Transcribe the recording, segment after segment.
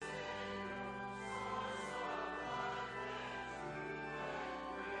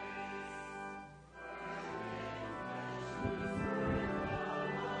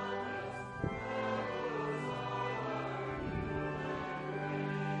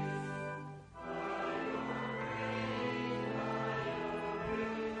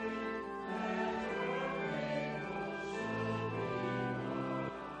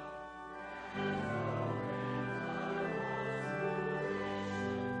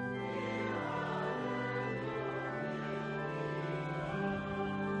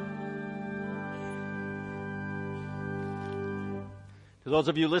To those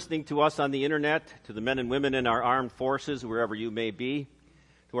of you listening to us on the internet, to the men and women in our armed forces, wherever you may be,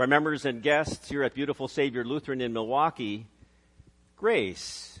 to our members and guests here at Beautiful Savior Lutheran in Milwaukee,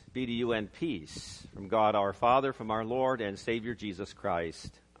 grace be to you and peace from God our Father, from our Lord and Savior Jesus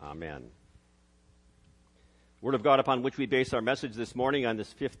Christ. Amen. Word of God upon which we base our message this morning on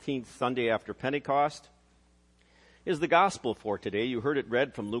this 15th Sunday after Pentecost is the gospel for today. You heard it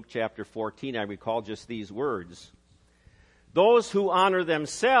read from Luke chapter 14. I recall just these words. Those who honor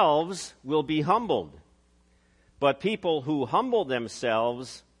themselves will be humbled, but people who humble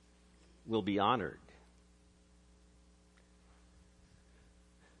themselves will be honored.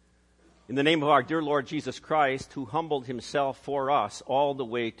 In the name of our dear Lord Jesus Christ, who humbled himself for us all the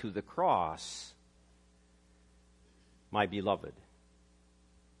way to the cross, my beloved.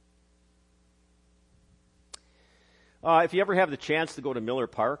 If you ever have the chance to go to Miller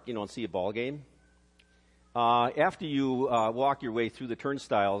Park, and see a ball game, after you walk your way through the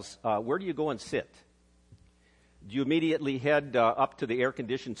turnstiles, where do you go and sit? Do you immediately head up to the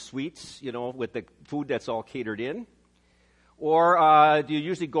air-conditioned suites, with the food that's all catered in? Or do you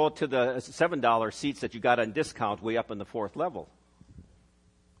usually go to the $7 seats that you got on discount way up in the fourth level?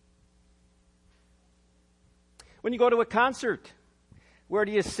 When you go to a concert, where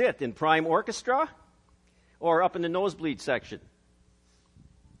do you sit? In prime orchestra or up in the nosebleed section?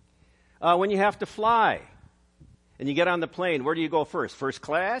 When you have to fly and you get on the plane, where do you go first? First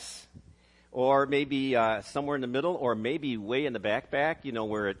class? Or maybe somewhere in the middle? Or maybe way in the backpack,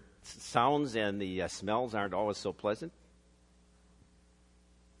 where it sounds and the smells aren't always so pleasant?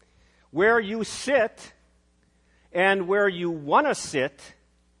 Where you sit and where you want to sit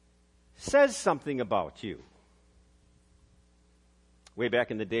says something about you. Way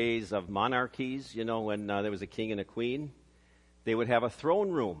back in the days of monarchies, when there was a king and a queen, they would have a throne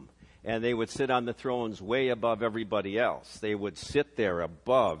room, and they would sit on the thrones way above everybody else. They would sit there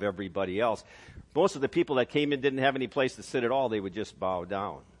above everybody else. Most of the people that came in didn't have any place to sit at all. They would just bow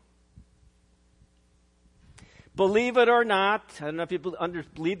down. Believe it or not, I don't know if you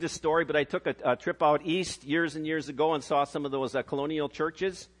believe this story, but I took a trip out east years and years ago and saw some of those colonial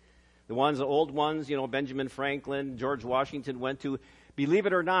churches, the old ones, Benjamin Franklin, George Washington went to. Believe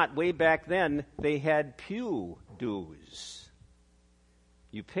it or not, way back then, they had pew dues.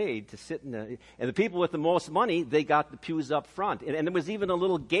 You paid to sit and the people with the most money, they got the pews up front. And there was even a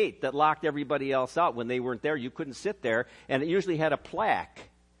little gate that locked everybody else out. When they weren't there, you couldn't sit there. And it usually had a plaque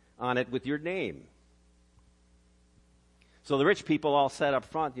on it with your name. So the rich people all sat up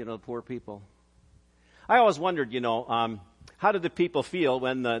front, the poor people. I always wondered, how did the people feel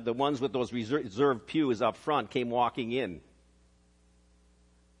when the ones with those reserved pews up front came walking in?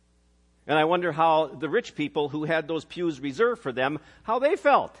 And I wonder how the rich people who had those pews reserved for them, how they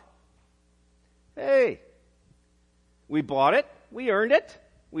felt. Hey, we bought it, we earned it,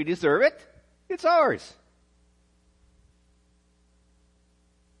 we deserve it, it's ours.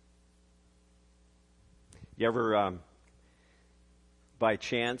 You ever, by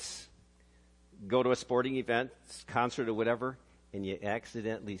chance, go to a sporting event, concert or whatever, and you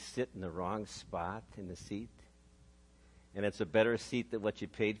accidentally sit in the wrong spot in the seat? And it's a better seat than what you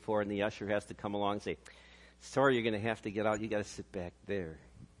paid for, and the usher has to come along and say, sorry, you're going to have to get out. You got to sit back there.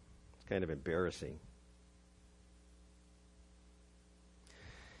 It's kind of embarrassing.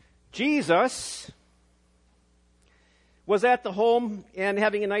 Jesus was at the home and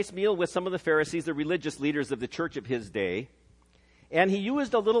having a nice meal with some of the Pharisees, the religious leaders of the church of his day. And he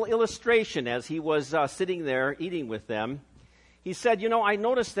used a little illustration as he was sitting there eating with them. He said, I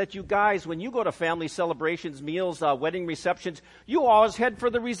noticed that you guys, when you go to family celebrations, meals, wedding receptions, you always head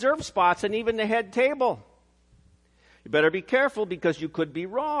for the reserved spots and even the head table. You better be careful because you could be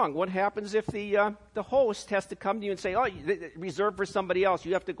wrong. What happens if the host has to come to you and say, reserved for somebody else.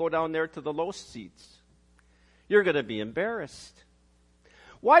 You have to go down there to the low seats. You're going to be embarrassed.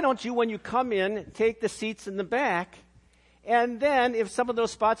 Why don't you, when you come in, take the seats in the back? And then, if some of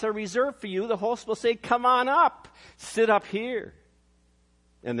those spots are reserved for you, the host will say, come on up, sit up here.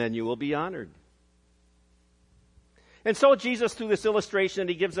 And then you will be honored. And so Jesus, through this illustration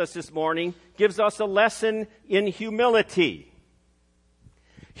that he gives us this morning, gives us a lesson in humility.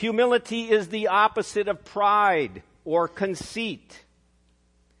 Humility is the opposite of pride or conceit.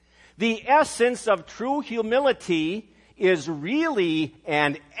 The essence of true humility is really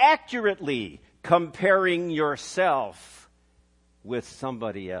and accurately comparing yourself with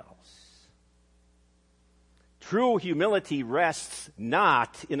somebody else. True humility rests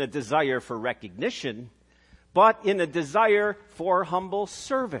not in a desire for recognition, but in a desire for humble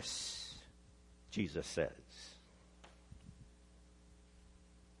service, Jesus says.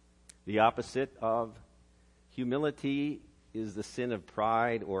 The opposite of humility is the sin of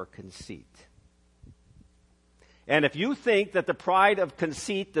pride or conceit. And if you think that the pride of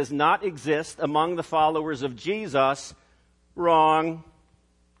conceit does not exist among the followers of Jesus, wrong.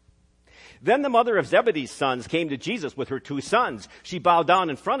 Then the mother of Zebedee's sons came to Jesus with her 2 sons. She bowed down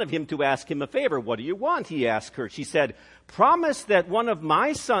in front of him to ask him a favor. "What do you want?" he asked her. She said, "Promise that one of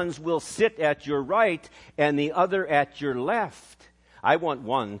my sons will sit at your right and the other at your left. I want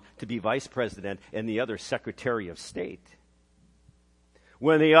one to be vice president and the other secretary of state."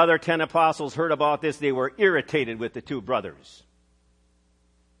 When the other 10 apostles heard about this, they were irritated with the 2 brothers.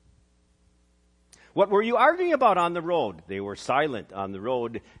 "What were you arguing about on the road?" They were silent. On the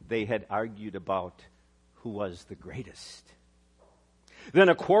road, they had argued about who was the greatest. Then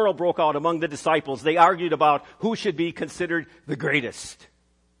a quarrel broke out among the disciples. They argued about who should be considered the greatest.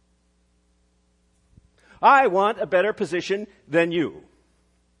 "I want a better position than you."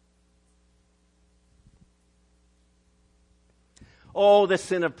 Oh, the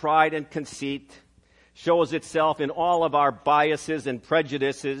sin of pride and conceit shows itself in all of our biases and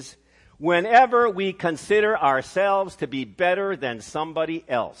prejudices whenever we consider ourselves to be better than somebody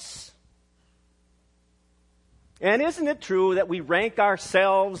else. And isn't it true that we rank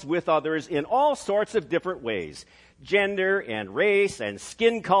ourselves with others in all sorts of different ways? Gender and race and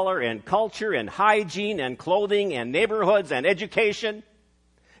skin color and culture and hygiene and clothing and neighborhoods and education.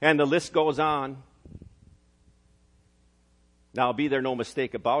 And the list goes on. Now, be there no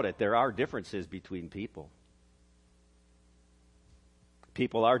mistake about it, there are differences between people.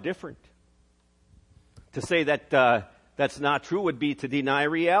 People are different. To say that that's not true would be to deny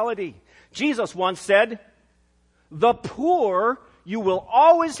reality. Jesus once said, "The poor you will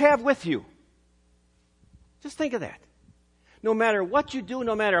always have with you." Just think of that. No matter what you do,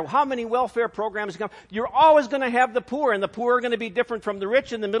 no matter how many welfare programs come, you're always going to have the poor, and the poor are going to be different from the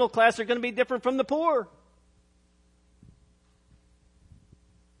rich, and the middle class are going to be different from the poor.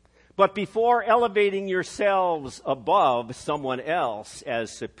 But before elevating yourselves above someone else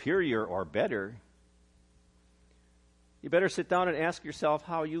as superior or better, you better sit down and ask yourself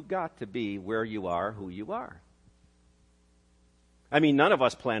how you got to be where you are, who you are. I mean, none of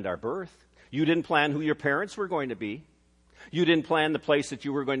us planned our birth. You didn't plan who your parents were going to be. You didn't plan the place that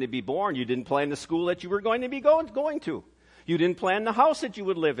you were going to be born. You didn't plan the school that you were going to be going to. You didn't plan the house that you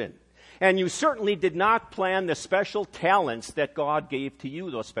would live in. And you certainly did not plan the special talents that God gave to you,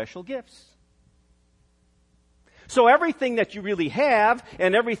 those special gifts. So everything that you really have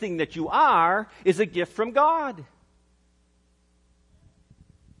and everything that you are is a gift from God.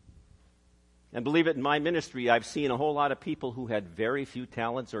 And believe it, in my ministry, I've seen a whole lot of people who had very few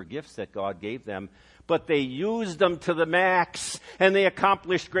talents or gifts that God gave them, but they used them to the max and they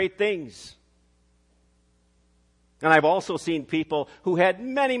accomplished great things. And I've also seen people who had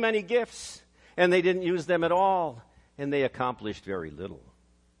many, many gifts, and they didn't use them at all, and they accomplished very little.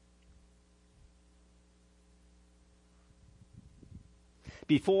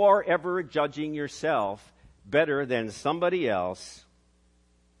 Before ever judging yourself better than somebody else,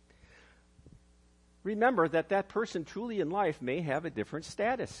 remember that that person truly in life may have a different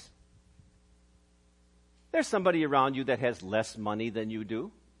status. There's somebody around you that has less money than you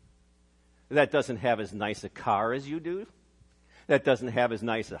do, that doesn't have as nice a car as you do, that doesn't have as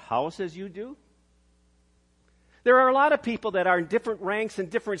nice a house as you do. There are a lot of people that are in different ranks and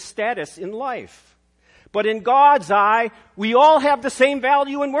different status in life. But in God's eye, we all have the same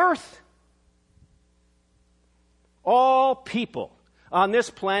value and worth. All people on this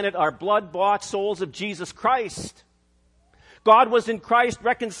planet are blood-bought souls of Jesus Christ. God was in Christ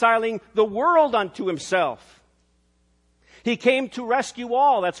reconciling the world unto himself. He came to rescue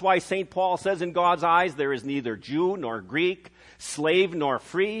all. That's why St. Paul says in God's eyes there is neither Jew nor Greek, slave nor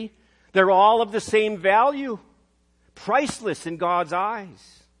free. They're all of the same value, priceless in God's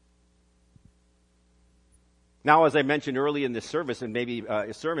eyes. Now, as I mentioned early in this service and maybe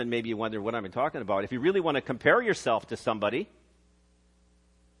a sermon, maybe you wonder what I'm talking about. If you really want to compare yourself to somebody,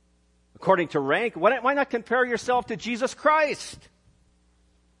 according to rank, why not compare yourself to Jesus Christ?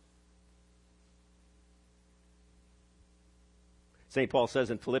 St. Paul says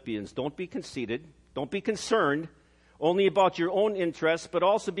in Philippians, don't be conceited, don't be concerned only about your own interests, but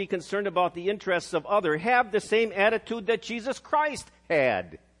also be concerned about the interests of others. Have the same attitude that Jesus Christ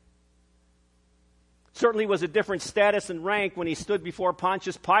had. Certainly was a different status and rank when he stood before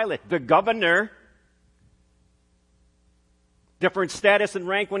Pontius Pilate, the governor. Different status and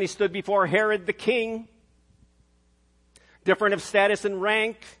rank when he stood before Herod the king. Different of status and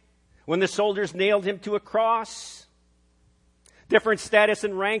rank when the soldiers nailed him to a cross. Different status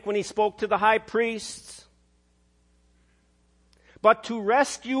and rank when he spoke to the high priests. But to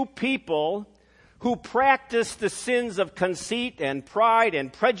rescue people who practiced the sins of conceit and pride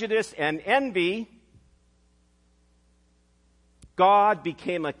and prejudice and envy, God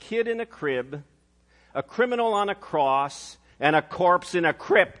became a kid in a crib, a criminal on a cross, and a corpse in a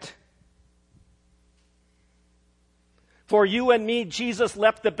crypt. For you and me, Jesus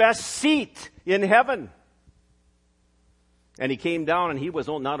left the best seat in heaven. And he came down and he was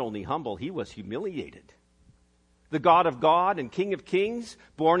not only humble, he was humiliated. The God of God and King of Kings,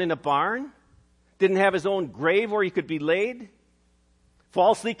 born in a barn, didn't have his own grave where he could be laid,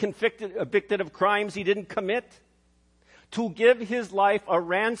 falsely convicted of crimes he didn't commit, to give his life a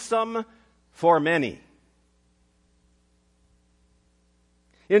ransom for many.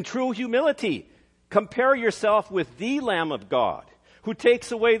 In true humility, compare yourself with the Lamb of God who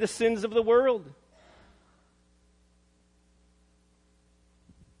takes away the sins of the world.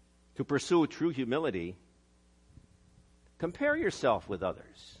 To pursue true humility, compare yourself with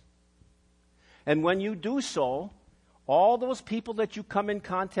others. And when you do so, all those people that you come in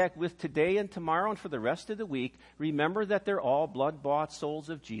contact with today and tomorrow and for the rest of the week, remember that they're all blood-bought souls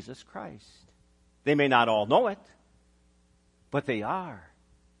of Jesus Christ. They may not all know it, but they are.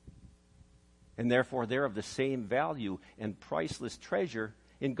 And therefore, they're of the same value and priceless treasure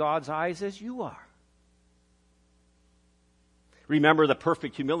in God's eyes as you are. Remember the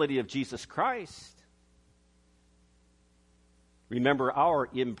perfect humility of Jesus Christ. Remember our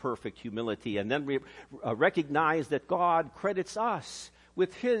imperfect humility, and then recognize that God credits us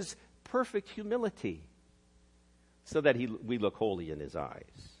with his perfect humility so that we look holy in his eyes.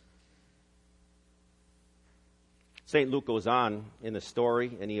 St. Luke goes on in the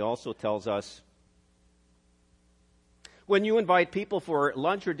story, and he also tells us, when you invite people for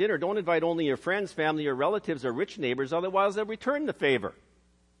lunch or dinner, don't invite only your friends, family, or relatives, or rich neighbors, otherwise they'll return the favor.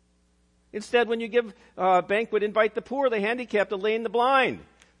 Instead, when you give a banquet, invite the poor, the handicapped, the lame, the blind.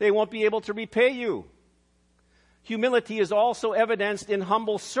 They won't be able to repay you. Humility is also evidenced in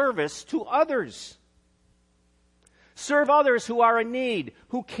humble service to others. Serve others who are in need,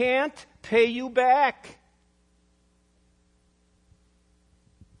 who can't pay you back.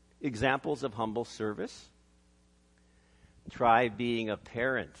 Examples of humble service. Try being a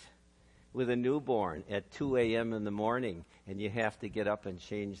parent with a newborn at 2 a.m. in the morning, and you have to get up and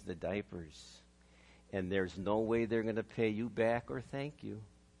change the diapers. And there's no way they're going to pay you back or thank you.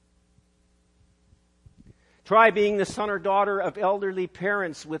 Try being the son or daughter of elderly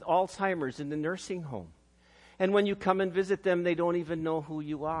parents with Alzheimer's in the nursing home. And when you come and visit them, they don't even know who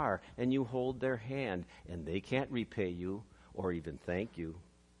you are, and you hold their hand, and they can't repay you or even thank you.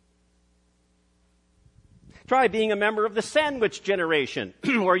 Try being a member of the sandwich generation,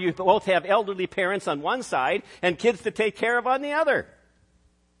 where you both have elderly parents on one side and kids to take care of on the other.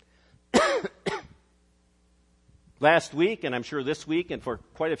 Last week, and I'm sure this week, and for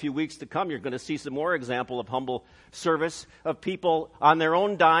quite a few weeks to come, you're going to see some more example of humble service of people on their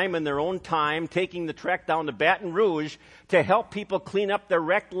own dime and their own time taking the trek down to Baton Rouge to help people clean up their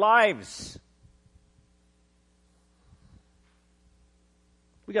wrecked lives.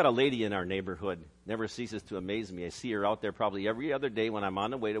 We got a lady in our neighborhood, never ceases to amaze me. I see her out there probably every other day when I'm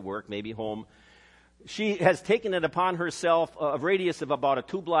on the way to work, maybe home. She has taken it upon herself a radius of about a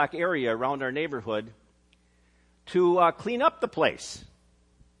 2-block area around our neighborhood to clean up the place.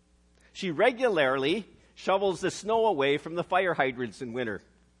 She regularly shovels the snow away from the fire hydrants in winter.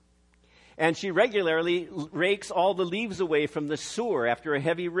 And she regularly rakes all the leaves away from the sewer after a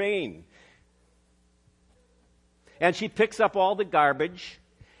heavy rain. And she picks up all the garbage,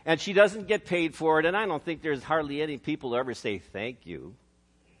 and she doesn't get paid for it, and I don't think there's hardly any people who ever say thank you.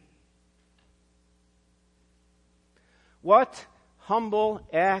 What humble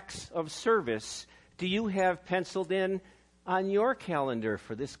acts of service do you have penciled in on your calendar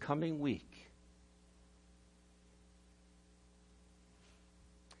for this coming week?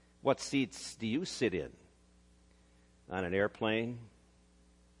 What seats do you sit in? On an airplane,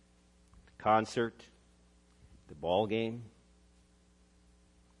 concert, the ball game?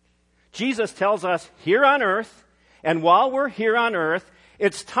 Jesus tells us here on earth, and while we're here on earth,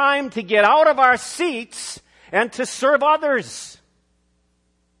 it's time to get out of our seats and to serve others.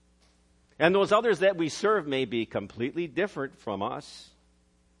 And those others that we serve may be completely different from us.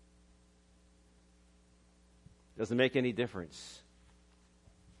 Doesn't make any difference.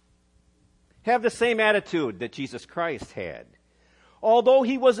 Have the same attitude that Jesus Christ had. Although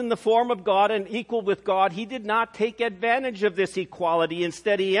he was in the form of God and equal with God, he did not take advantage of this equality.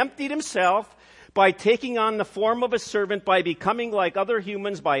 Instead, he emptied himself by taking on the form of a servant, by becoming like other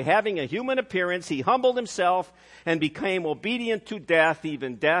humans, by having a human appearance. He humbled himself and became obedient to death,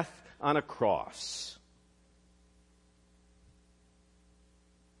 even death on a cross.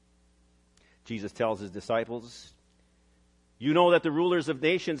 Jesus tells his disciples, you know that the rulers of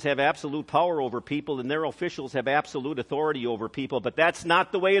nations have absolute power over people and their officials have absolute authority over people, but that's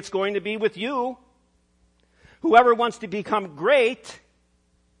not the way it's going to be with you. Whoever wants to become great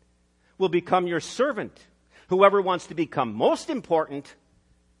will become your servant. Whoever wants to become most important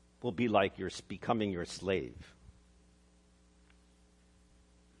will be like becoming your slave.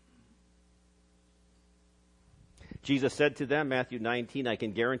 Jesus said to them, Matthew 19, I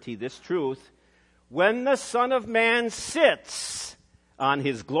can guarantee this truth. When the Son of Man sits on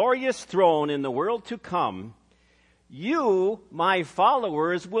his glorious throne in the world to come, you, my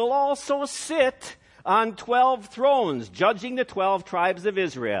followers, will also sit on 12 thrones, judging the 12 tribes of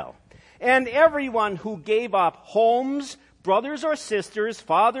Israel. And everyone who gave up homes, brothers or sisters,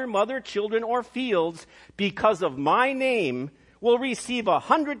 father, mother, children, or fields, because of my name, will receive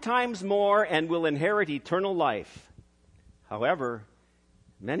 100 times more and will inherit eternal life. However,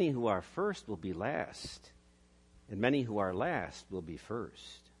 many who are first will be last, and many who are last will be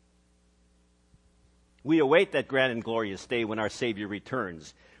first. We await that grand and glorious day when our Savior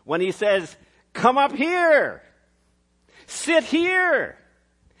returns, when he says, come up here, sit here.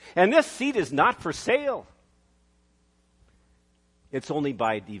 And this seat is not for sale. It's only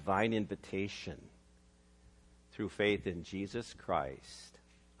by divine invitation through faith in Jesus Christ.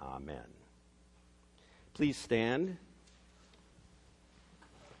 Amen. Please stand.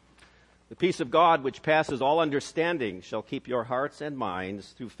 The peace of God, which passes all understanding, shall keep your hearts and minds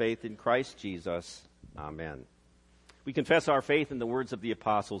through faith in Christ Jesus. Amen. We confess our faith in the words of the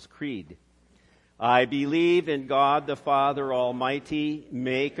Apostles' Creed. I believe in God the Father Almighty,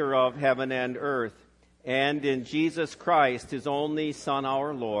 maker of heaven and earth, and in Jesus Christ, his only Son,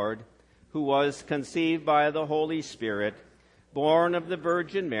 our Lord, who was conceived by the Holy Spirit, born of the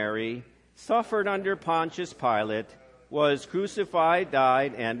Virgin Mary, suffered under Pontius Pilate, was crucified,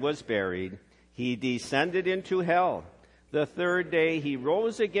 died, and was buried. He descended into hell. The third day he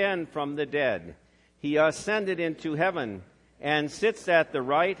rose again from the dead. He ascended into heaven and sits at the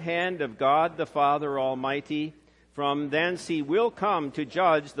right hand of God the Father Almighty. From thence he will come to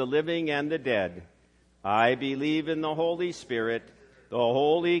judge the living and the dead. I believe in the Holy Spirit, the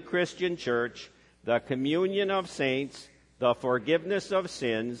holy Christian church, the communion of saints, the forgiveness of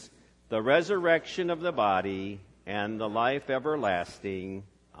sins, the resurrection of the body, and the life everlasting.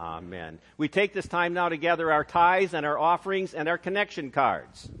 Amen. We take this time now to gather our tithes and our offerings and our connection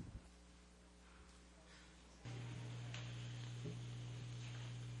cards.